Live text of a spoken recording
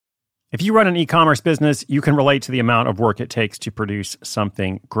If you run an e-commerce business, you can relate to the amount of work it takes to produce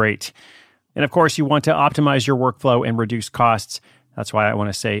something great. And of course, you want to optimize your workflow and reduce costs. That's why I want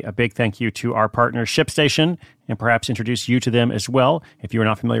to say a big thank you to our partner, ShipStation, and perhaps introduce you to them as well. If you are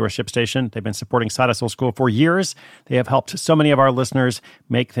not familiar with ShipStation, they've been supporting Side Hustle School for years. They have helped so many of our listeners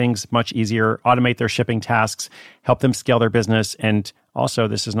make things much easier, automate their shipping tasks, help them scale their business, and also,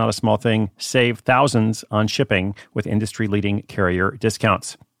 this is not a small thing, save thousands on shipping with industry-leading carrier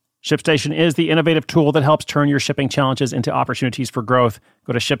discounts. ShipStation is the innovative tool that helps turn your shipping challenges into opportunities for growth.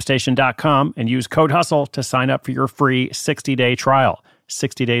 Go to ShipStation.com and use code HUSTLE to sign up for your free 60-day trial.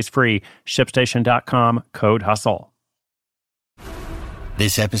 60 days free. ShipStation.com, code HUSTLE.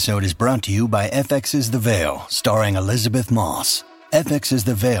 This episode is brought to you by FX's The Veil, starring Elizabeth Moss. FX's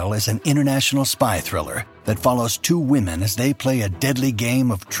The Veil is an international spy thriller that follows two women as they play a deadly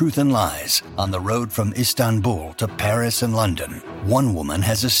game of truth and lies on the road from Istanbul to Paris and London. One woman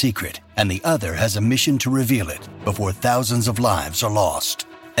has a secret, and the other has a mission to reveal it before thousands of lives are lost.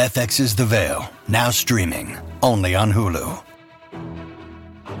 FX's The Veil, now streaming, only on Hulu.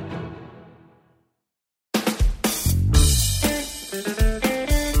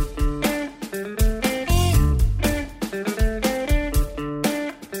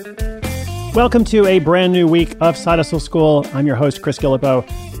 Welcome to a brand new week of Side Hustle School. I'm your host, Chris Guillebeau.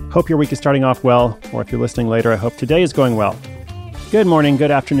 Hope your week is starting off well, or if you're listening later, I hope today is going well. Good morning,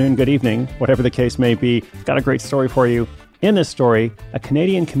 good afternoon, good evening, whatever the case may be. I've got a great story for you. In this story, a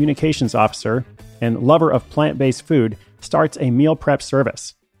Canadian communications officer and lover of plant-based food starts a meal prep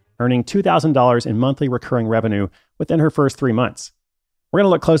service, earning $2,000 in monthly recurring revenue within her first 3 months. We're going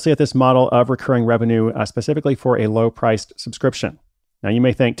to look closely at this model of recurring revenue, specifically for a low-priced subscription. Now, you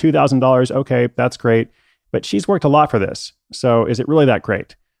may think $2,000, okay, that's great, but she's worked a lot for this. So is it really that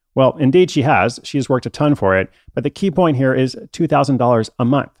great? Well, indeed she has. She's worked a ton for it. But the key point here is $2,000 a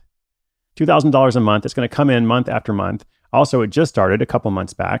month. $2,000 a month. It's going to come in month after month. Also, it just started a couple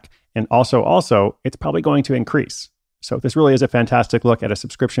months back. And also, it's probably going to increase. So this really is a fantastic look at a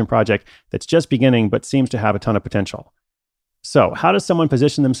subscription project that's just beginning, but seems to have a ton of potential. So how does someone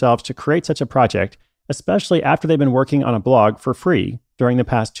position themselves to create such a project, especially after they've been working on a blog for free during the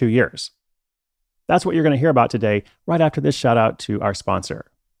past 2 years? That's what you're going to hear about today, right after this shout out to our sponsor.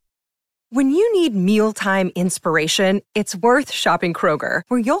 When you need mealtime inspiration, it's worth shopping Kroger,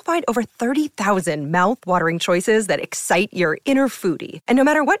 where you'll find over 30,000 mouth-watering choices that excite your inner foodie. And no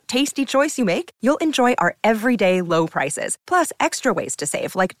matter what tasty choice you make, you'll enjoy our everyday low prices, plus extra ways to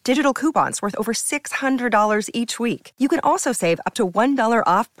save, like digital coupons worth over $600 each week. You can also save up to $1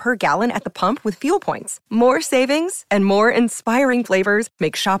 off per gallon at the pump with fuel points. More savings and more inspiring flavors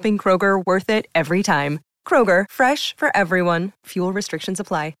make shopping Kroger worth it every time. Kroger, fresh for everyone. Fuel restrictions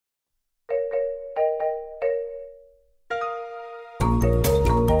apply.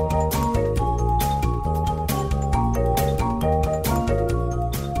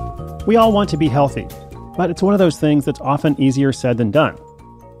 We all want to be healthy, but it's one of those things that's often easier said than done.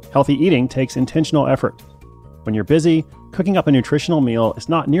 Healthy eating takes intentional effort. When you're busy, cooking up a nutritional meal is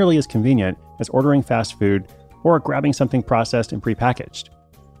not nearly as convenient as ordering fast food or grabbing something processed and prepackaged.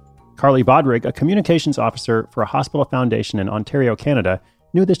 Carly Bodrig, a communications officer for a hospital foundation in Ontario, Canada,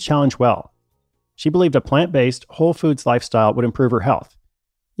 knew this challenge well. She believed a plant-based, whole foods lifestyle would improve her health,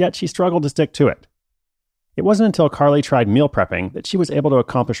 yet she struggled to stick to it. It wasn't until Carly tried meal prepping that she was able to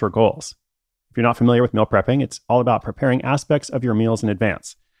accomplish her goals. If you're not familiar with meal prepping, it's all about preparing aspects of your meals in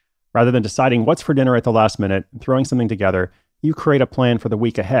advance. Rather than deciding what's for dinner at the last minute and throwing something together, you create a plan for the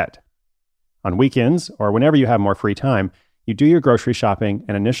week ahead. On weekends, or whenever you have more free time, you do your grocery shopping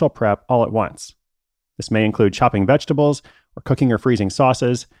and initial prep all at once. This may include chopping vegetables or cooking or freezing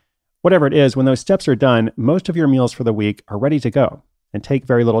sauces. Whatever it is, when those steps are done, most of your meals for the week are ready to go and take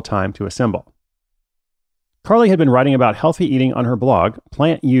very little time to assemble. Carly had been writing about healthy eating on her blog,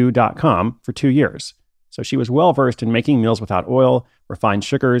 plantu.com, for 2 years, so she was well-versed in making meals without oil, refined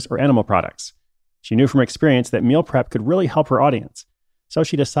sugars, or animal products. She knew from experience that meal prep could really help her audience, so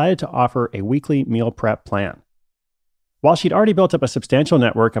she decided to offer a weekly meal prep plan. While she'd already built up a substantial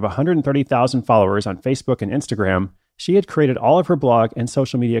network of 130,000 followers on Facebook and Instagram, she had created all of her blog and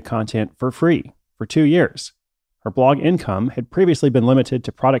social media content for free for 2 years. Her blog income had previously been limited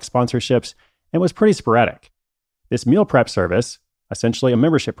to product sponsorships and was pretty sporadic. This meal prep service, essentially a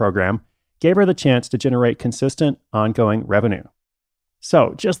membership program, gave her the chance to generate consistent, ongoing revenue.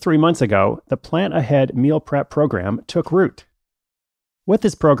 So, just 3 months ago, the Plant Ahead meal prep program took root. With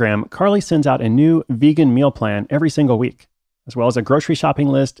this program, Carly sends out a new vegan meal plan every single week, as well as a grocery shopping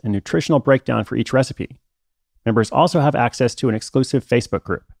list and nutritional breakdown for each recipe. Members also have access to an exclusive Facebook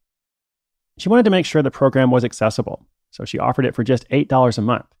group. She wanted to make sure the program was accessible, so she offered it for just $8 a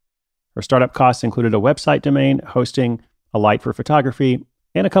month. Her startup costs included a website domain, hosting, a light for photography,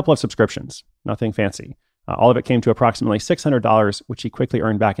 and a couple of subscriptions. Nothing fancy. All of it came to approximately $600, which she quickly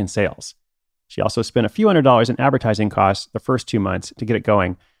earned back in sales. She also spent a few $100s in advertising costs the first 2 months to get it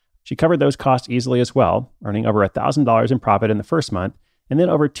going. She covered those costs easily as well, earning over $1,000 in profit in the first month, and then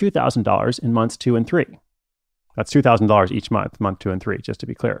over $2,000 in months 2 and 3. That's $2,000 each month 2 and 3, just to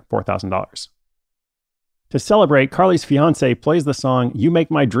be clear, $4,000. To celebrate, Carly's fiance plays the song You Make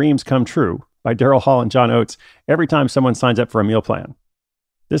My Dreams Come True by Daryl Hall and John Oates every time someone signs up for a meal plan.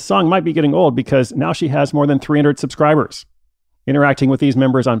 This song might be getting old because now she has more than 300 subscribers. Interacting with these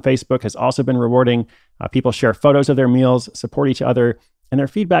members on Facebook has also been rewarding. People share photos of their meals, support each other, and their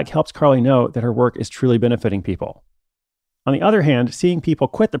feedback helps Carly know that her work is truly benefiting people. On the other hand, seeing people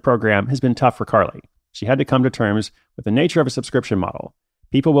quit the program has been tough for Carly. She had to come to terms with the nature of a subscription model.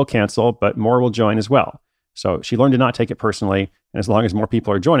 People will cancel, but more will join as well. So she learned to not take it personally, and as long as more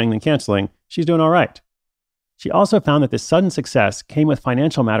people are joining than canceling, she's doing all right. She also found that this sudden success came with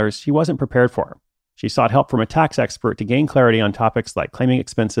financial matters she wasn't prepared for. She sought help from a tax expert to gain clarity on topics like claiming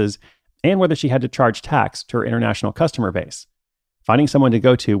expenses and whether she had to charge tax to her international customer base. Finding someone to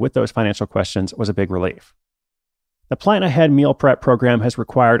go to with those financial questions was a big relief. The Plan Ahead meal prep program has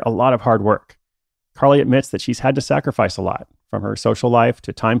required a lot of hard work. Carly admits that she's had to sacrifice a lot, from her social life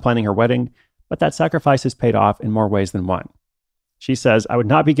to time planning her wedding, but that sacrifice has paid off in more ways than one. She says, I would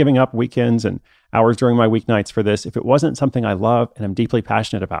not be giving up weekends and hours during my weeknights for this if it wasn't something I love and am deeply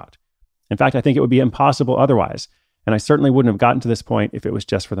passionate about. In fact, I think it would be impossible otherwise, and I certainly wouldn't have gotten to this point if it was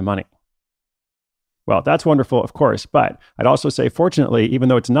just for the money. Well, that's wonderful, of course, but I'd also say, fortunately, even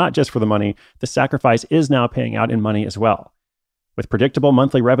though it's not just for the money, the sacrifice is now paying out in money as well. With predictable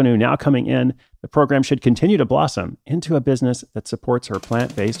monthly revenue now coming in, the program should continue to blossom into a business that supports her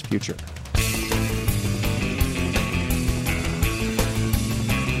plant-based future.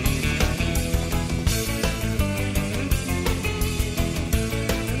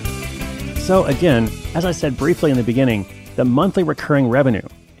 So again, as I said briefly in the beginning, the monthly recurring revenue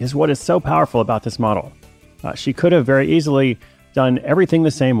is what is so powerful about this model. She could have very easily done everything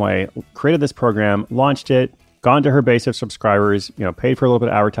the same way, created this program, launched it, gone to her base of subscribers, paid for a little bit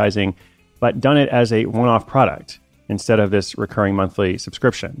of advertising, but done it as a one-off product instead of this recurring monthly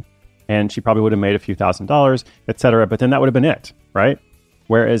subscription. And she probably would have made a few $1,000s, etc. But then that would have been it, right?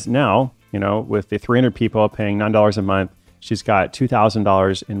 Whereas now, with the 300 people paying $9 a month, she's got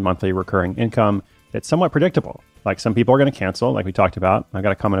 $2,000 in monthly recurring income that's somewhat predictable. Like some people are going to cancel, like we talked about. I've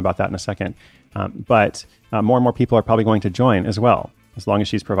got a comment about that in a second. But more and more people are probably going to join as well. As long as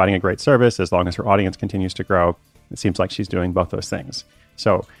she's providing a great service, as long as her audience continues to grow, it seems like she's doing both those things.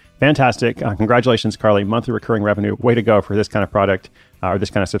 So fantastic. Congratulations, Carly. Monthly recurring revenue. Way to go for this kind of product, or this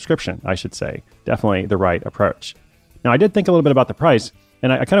kind of subscription, I should say. Definitely the right approach. Now, I did think a little bit about the price,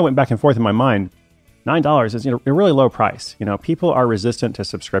 and I kind of went back and forth in my mind. $9 is a really low price. People are resistant to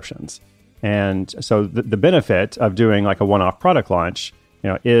subscriptions. And so the benefit of doing like a one-off product launch,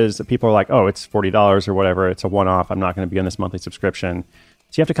 is that people are like, oh, it's $40 or whatever. It's a one-off. I'm not going to be on this monthly subscription.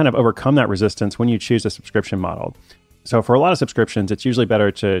 So you have to kind of overcome that resistance when you choose a subscription model. So for a lot of subscriptions, it's usually better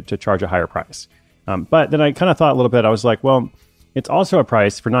to charge a higher price. But then I kind of thought a little bit. I was like, well, it's also a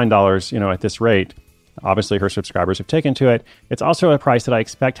price for $9, at this rate. Obviously, her subscribers have taken to it. It's also a price that I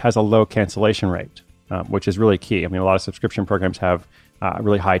expect has a low cancellation rate, which is really key. I mean, a lot of subscription programs have a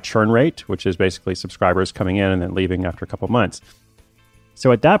really high churn rate, which is basically subscribers coming in and then leaving after a couple of months.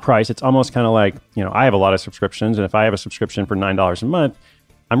 So at that price, it's almost kind of like, I have a lot of subscriptions, and if I have a subscription for $9 a month,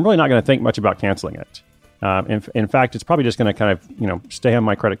 I'm really not going to think much about canceling it. In fact, it's probably just going to kind of, stay on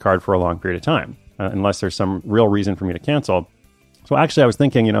my credit card for a long period of time, unless there's some real reason for me to cancel. So actually, I was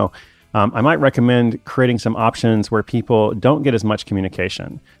thinking, I might recommend creating some options where people don't get as much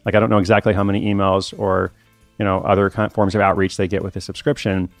communication. Like, I don't know exactly how many emails or, other kind of forms of outreach they get with a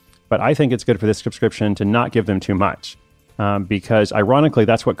subscription, but I think it's good for this subscription to not give them too much. Because ironically,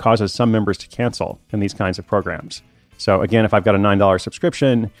 that's what causes some members to cancel in these kinds of programs. So again, if I've got a $9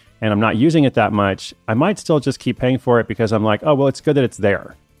 subscription and I'm not using it that much, I might still just keep paying for it because I'm like, oh, well, it's good that it's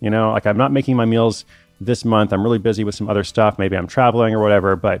there. Like I'm not making my meals this month. I'm really busy with some other stuff. Maybe I'm traveling or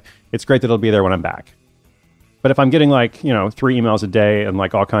whatever, but it's great that it'll be there when I'm back. But if I'm getting 3 emails a day and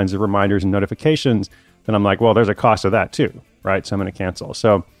like all kinds of reminders and notifications, then I'm like, well, there's a cost of that too, right? So I'm going to cancel.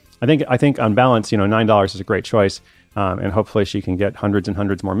 So I think on balance, $9 is a great choice. And hopefully she can get hundreds and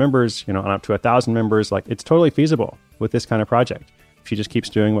hundreds more members, on up to 1,000 members. Like, it's totally feasible with this kind of project. She just keeps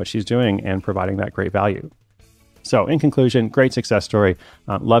doing what she's doing and providing that great value. So in conclusion, great success story.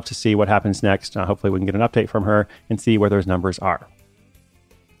 Love to see what happens next. Hopefully we can get an update from her and see where those numbers are.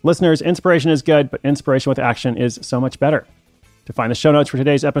 Listeners, inspiration is good, but inspiration with action is so much better. To To find the show notes for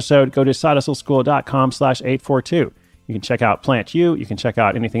today's episode, go to sidehustleschool.com/842. You can check out Plant You. You can check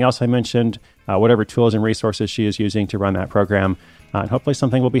out anything else I mentioned, whatever tools and resources she is using to run that program, and hopefully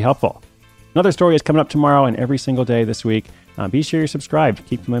something will be helpful. Another story is coming up tomorrow and every single day this week. Be sure you're subscribed.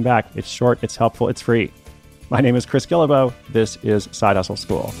 Keep coming back. It's short, it's helpful, it's free. My name is Chris Guillebeau. This is Side Hustle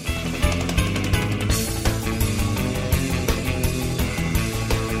School.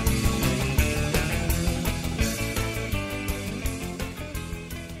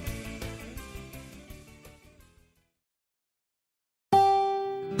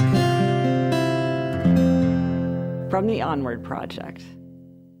 From the Onward Project.